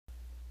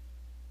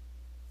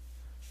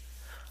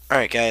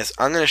Alright guys,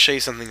 I'm going to show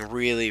you something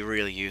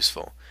really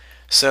useful.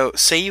 So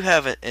say you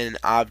have an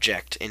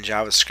object in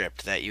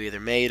JavaScript that you either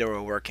made or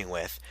are working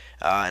with.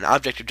 An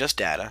object of just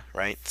data,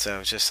 right? So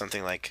it's just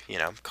something like,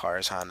 car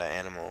is Honda,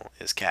 animal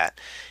is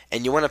cat.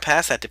 And you want to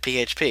pass that to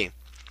PHP.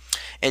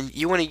 And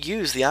you want to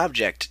use the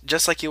object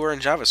just like you were in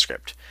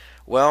JavaScript.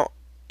 Well,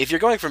 if you're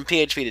going from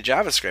PHP to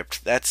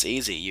JavaScript, that's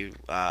easy. You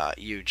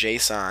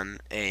JSON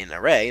an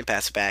array and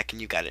pass it back,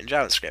 and you got it in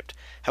JavaScript.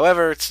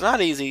 However, it's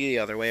not easy the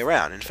other way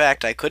around. In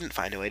fact, I couldn't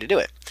find a way to do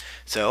it,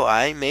 so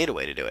I made a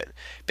way to do it.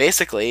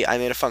 Basically, I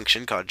made a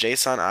function called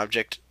JSON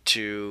object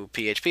to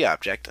PHP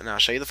object, and I'll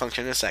show you the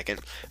function in a second.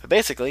 But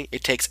basically,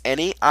 it takes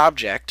any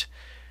object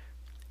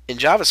in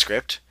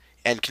JavaScript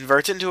and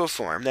converts it into a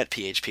form that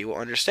PHP will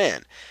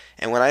understand.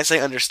 And when I say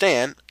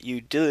understand,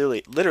 you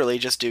literally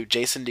just do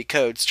JSON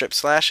decode strip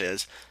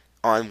slashes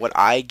on what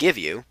I give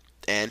you,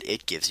 and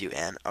it gives you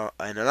an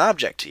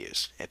object to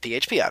use, a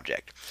PHP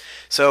object.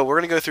 So we're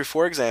going to go through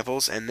 4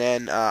 examples, and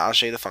then I'll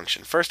show you the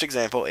function. First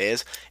example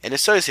is an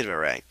associative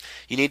array.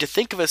 You need to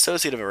think of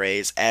associative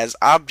arrays as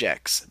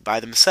objects by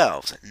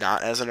themselves,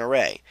 not as an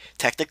array.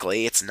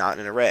 Technically, it's not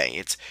an array.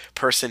 It's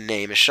person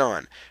name is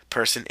Sean,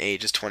 person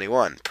age is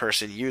 21,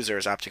 person user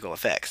is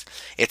optikalefx.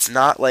 It's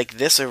not like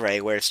this array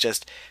where it's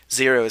just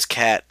 0 is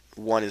cat,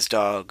 1 is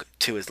dog,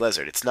 2 is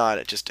lizard. It's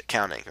not just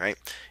accounting, right?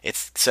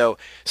 It's so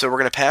we're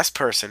going to pass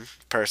person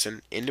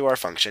into our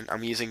function.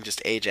 I'm using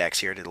just Ajax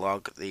here to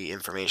log the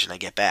information I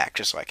get back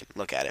just so I can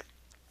look at it.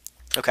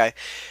 Okay,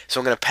 so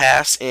I'm going to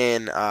pass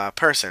in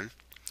person,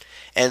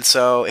 and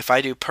so if I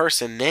do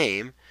person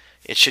name,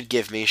 it should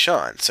give me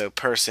Sean. So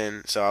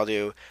person, so I'll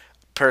do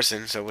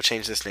person, so we'll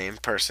change this name,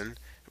 person.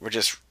 We're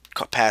just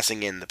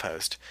passing in the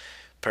post.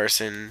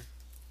 Person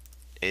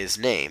is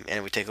name, and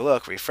if we take a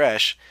look,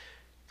 refresh,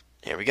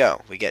 here we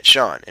go. We get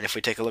Sean. And if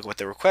we take a look at what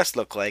the request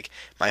looked like,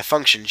 my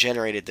function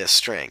generated this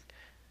string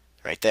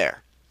right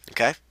there.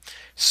 Okay?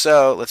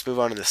 So let's move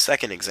on to the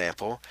second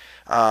example.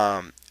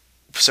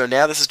 So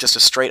now this is just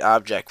a straight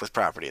object with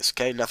properties.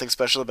 Okay? Nothing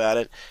special about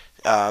it.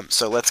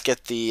 So let's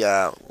get the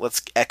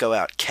let's echo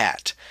out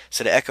cat.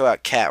 So to echo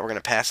out cat, we're going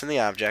to pass in the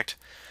object,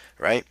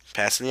 right?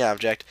 Pass in the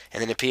object,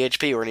 and then in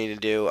PHP we're going to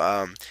do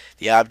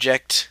the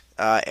object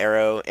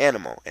arrow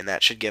animal, and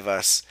that should give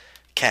us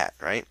cat,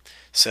 right?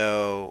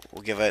 So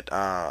we'll give it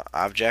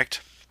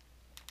object,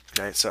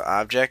 right? So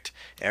object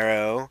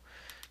arrow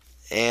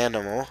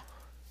animal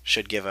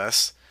should give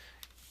us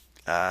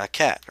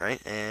cat,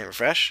 right? And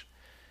refresh,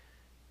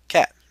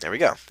 cat. There we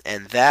go.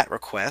 And that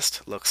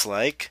request looks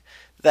like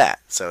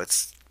that. So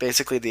it's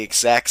basically the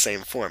exact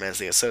same form as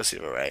the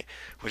associative array,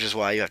 which is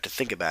why you have to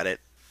think about it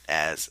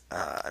as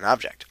an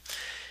object.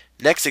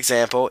 Next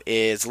example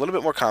is a little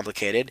bit more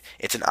complicated.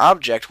 It's an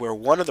object where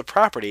one of the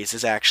properties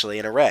is actually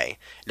an array.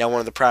 Now one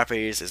of the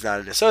properties is not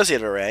an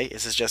associative array.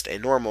 This is just a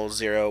normal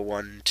 0,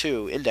 1,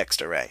 2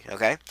 indexed array.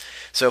 Okay?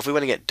 So if we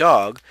want to get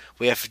dog,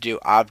 we have to do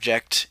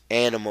object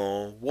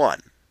animal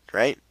 1,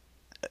 right?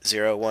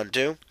 0, 1,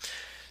 2.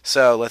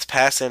 So let's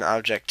pass in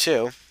object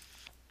 2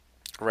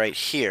 right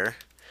here.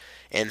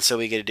 And so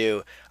we get to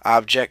do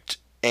object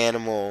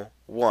animal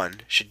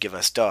 1 should give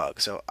us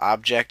dog. So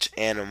object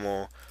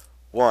animal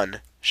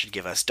 1 should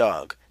give us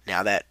dog.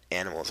 Now that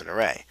animal is an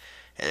array.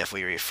 And if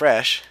we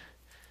refresh,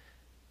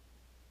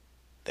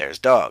 there's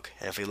dog.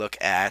 And if we look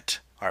at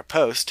our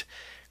post,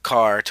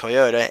 car,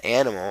 Toyota,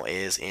 animal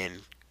is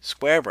in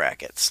square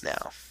brackets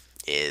now,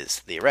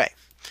 is the array.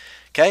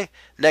 Okay,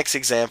 next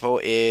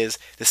example is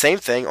the same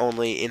thing,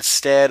 only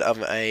instead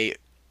of a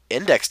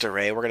indexed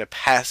array, we're going to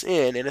pass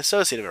in an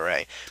associative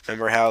array.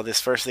 Remember how this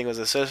first thing was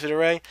an associative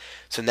array?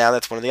 So now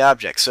that's one of the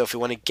objects. So if we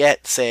want to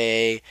get,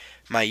 say,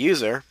 my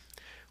user,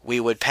 we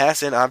would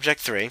pass in object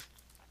 3,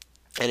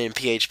 and in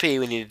PHP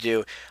we need to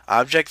do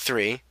object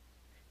 3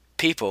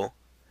 people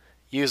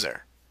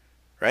user,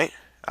 right?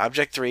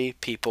 Object 3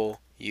 people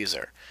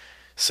user.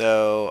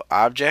 So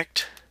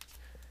object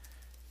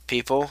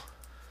people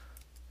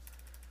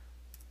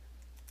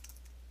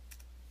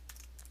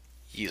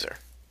user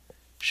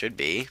should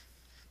be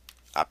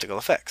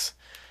optikalefx.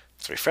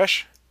 Let's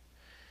refresh,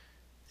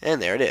 and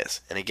there it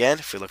is. And again,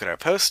 if we look at our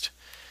post,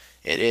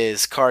 it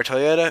is car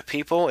Toyota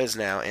people is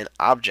now an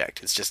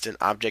object. It's just an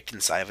object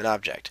inside of an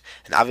object.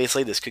 And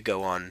obviously this could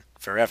go on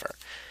forever.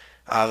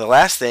 The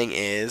last thing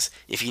is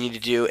if you need to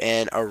do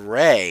an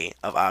array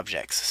of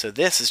objects. So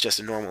this is just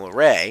a normal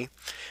array,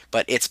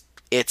 but its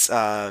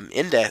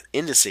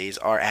indices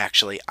are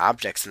actually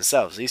objects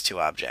themselves, these two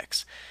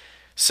objects.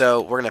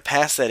 So we're going to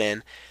pass that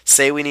in.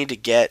 Say we need to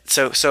get,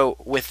 so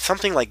with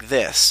something like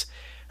this,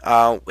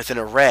 with an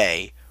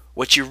array,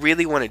 what you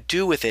really want to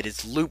do with it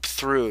is loop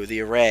through the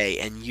array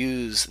and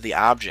use the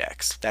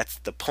objects. That's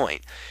the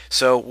point.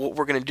 So what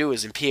we're going to do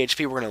is in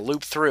PHP we're going to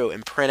loop through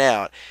and print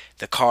out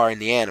the car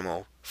and the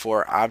animal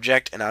for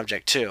object and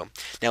object 2.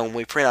 Now when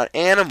we print out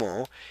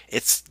animal,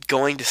 it's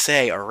going to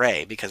say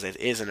array because it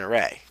is an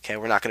array. Okay,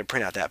 we're not going to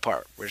print out that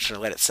part. We're just going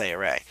to let it say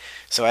array.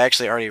 So I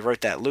actually already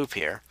wrote that loop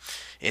here.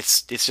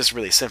 It's just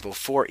really simple.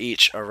 For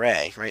each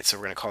array, right? So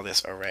we're going to call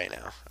this array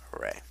now.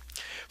 Array.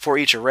 For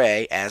each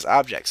array as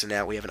object. So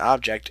now we have an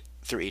object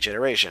through each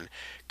iteration.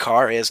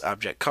 Car is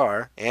object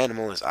car,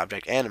 animal is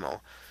object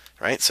animal,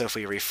 right? So if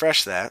we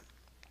refresh that,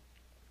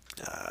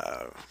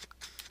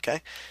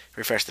 okay,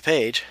 refresh the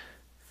page,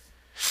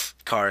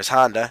 car is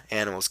Honda,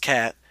 animal is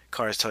cat,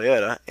 car is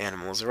Toyota,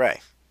 animal is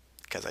array.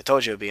 Because I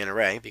told you it would be an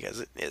array because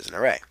it is an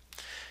array.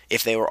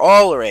 If they were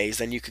all arrays,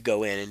 then you could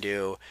go in and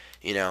do,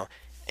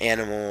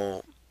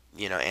 animal,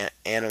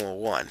 animal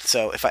 1.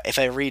 So if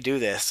I redo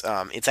this,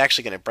 it's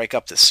actually going to break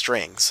up the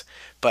strings,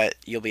 but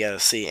you'll be able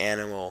to see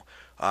animal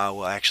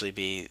will actually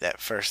be that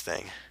first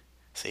thing.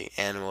 See,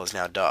 animal is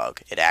now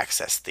dog. It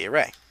accessed the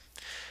array.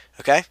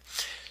 Okay?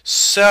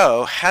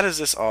 So how does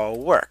this all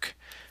work?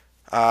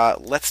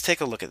 Let's take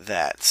a look at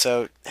that.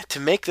 So to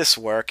make this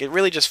work, it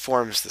really just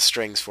forms the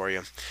strings for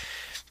you.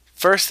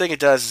 First thing it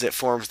does is it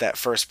forms that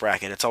first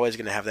bracket. It's always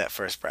going to have that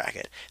first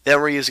bracket. Then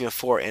we're using a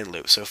for in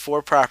loop. So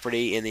for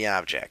property in the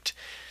object.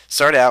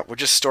 Start out, we're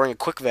just storing a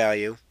quick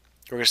value.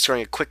 We're just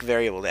storing a quick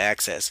variable to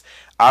access.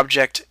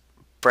 Object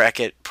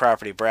bracket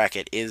property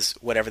bracket is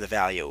whatever the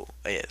value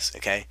is.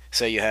 Okay,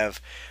 so you have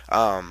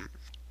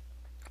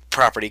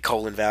property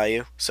colon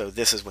value. So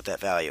this is what that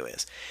value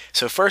is.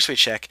 So first we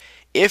check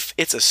if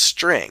it's a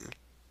string.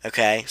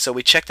 Okay, so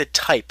we check the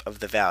type of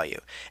the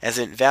value, as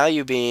in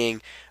value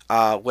being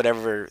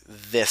whatever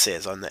this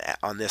is on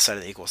this side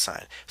of the equal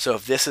sign. So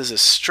if this is a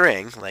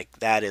string, like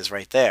that is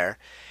right there,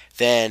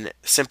 then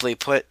simply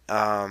put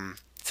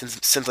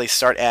simply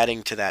start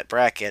adding to that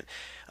bracket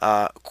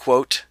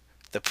quote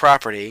the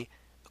property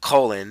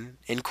colon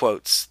in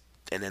quotes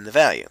and then the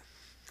value,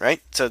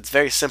 right? So it's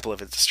very simple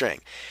if it's a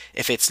string.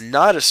 If it's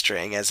not a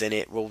string, as in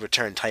it will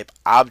return type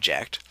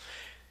object,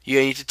 you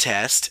need to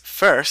test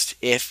first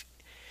if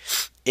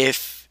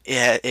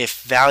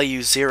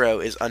value 0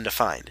 is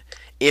undefined.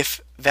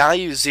 If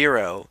value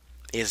 0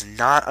 is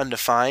not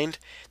undefined,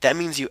 that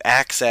means you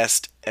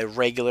accessed a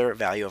regular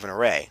value of an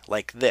array,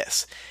 like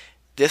this.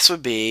 This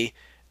would be,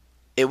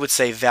 it would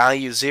say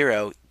value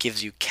 0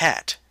 gives you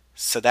cat.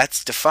 So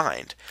that's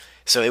defined.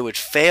 So it would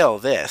fail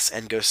this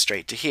and go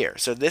straight to here.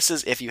 So this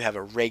is if you have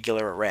a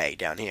regular array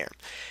down here.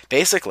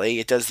 Basically,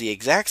 it does the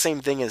exact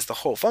same thing as the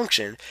whole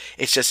function.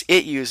 It's just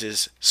it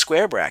uses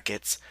square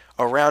brackets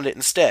around it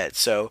instead.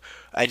 So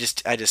I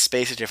just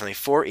space it differently.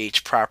 For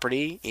each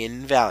property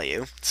in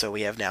value, so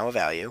we have now a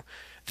value.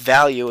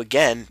 Value,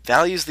 again,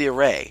 value's the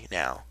array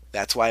now.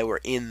 That's why we're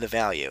in the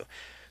value.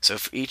 So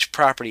for each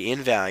property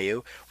in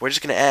value, we're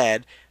just going to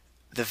add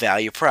the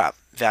value prop.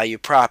 Value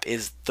prop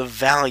is the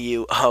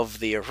value of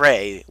the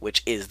array,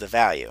 which is the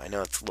value. I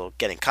know it's a little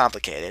getting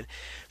complicated,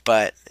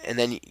 but and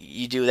then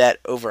you do that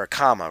over a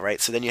comma, right?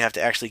 So then you have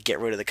to actually get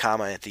rid of the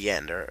comma at the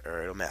end, or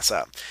it'll mess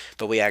up.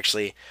 But we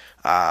actually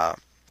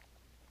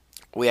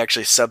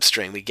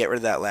substring. We get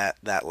rid of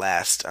that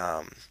last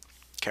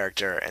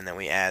character, and then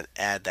we add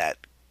that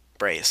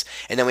brace,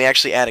 and then we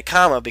actually add a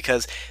comma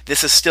because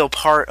this is still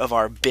part of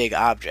our big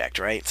object,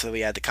 right? So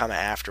we add the comma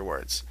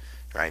afterwards,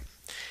 right?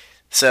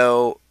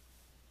 So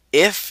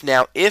if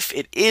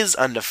it is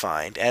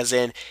undefined, as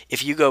in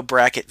if you go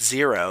bracket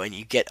 0 and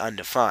you get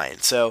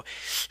undefined. So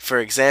for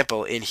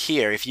example, in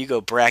here, if you go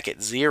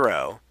bracket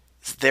 0,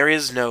 there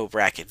is no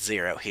bracket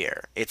 0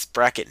 here. It's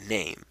bracket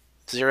name.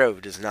 0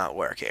 does not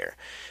work here.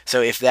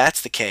 So if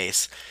that's the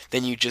case,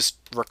 then you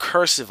just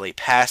recursively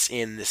pass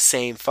in the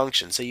same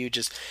function. So you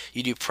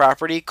do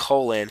property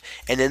colon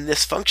and then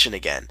this function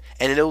again,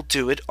 and it'll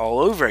do it all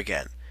over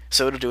again.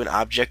 So it'll do an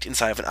object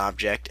inside of an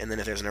object, and then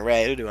if there's an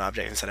array, it'll do an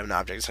object inside of an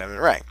object inside of an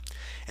array.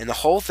 And the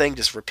whole thing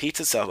just repeats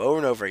itself over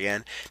and over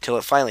again till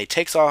it finally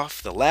takes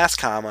off the last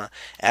comma,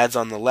 adds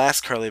on the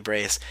last curly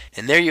brace,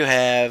 and there you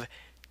have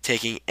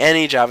taking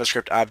any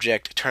JavaScript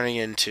object turning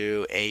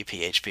into a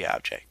PHP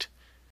object.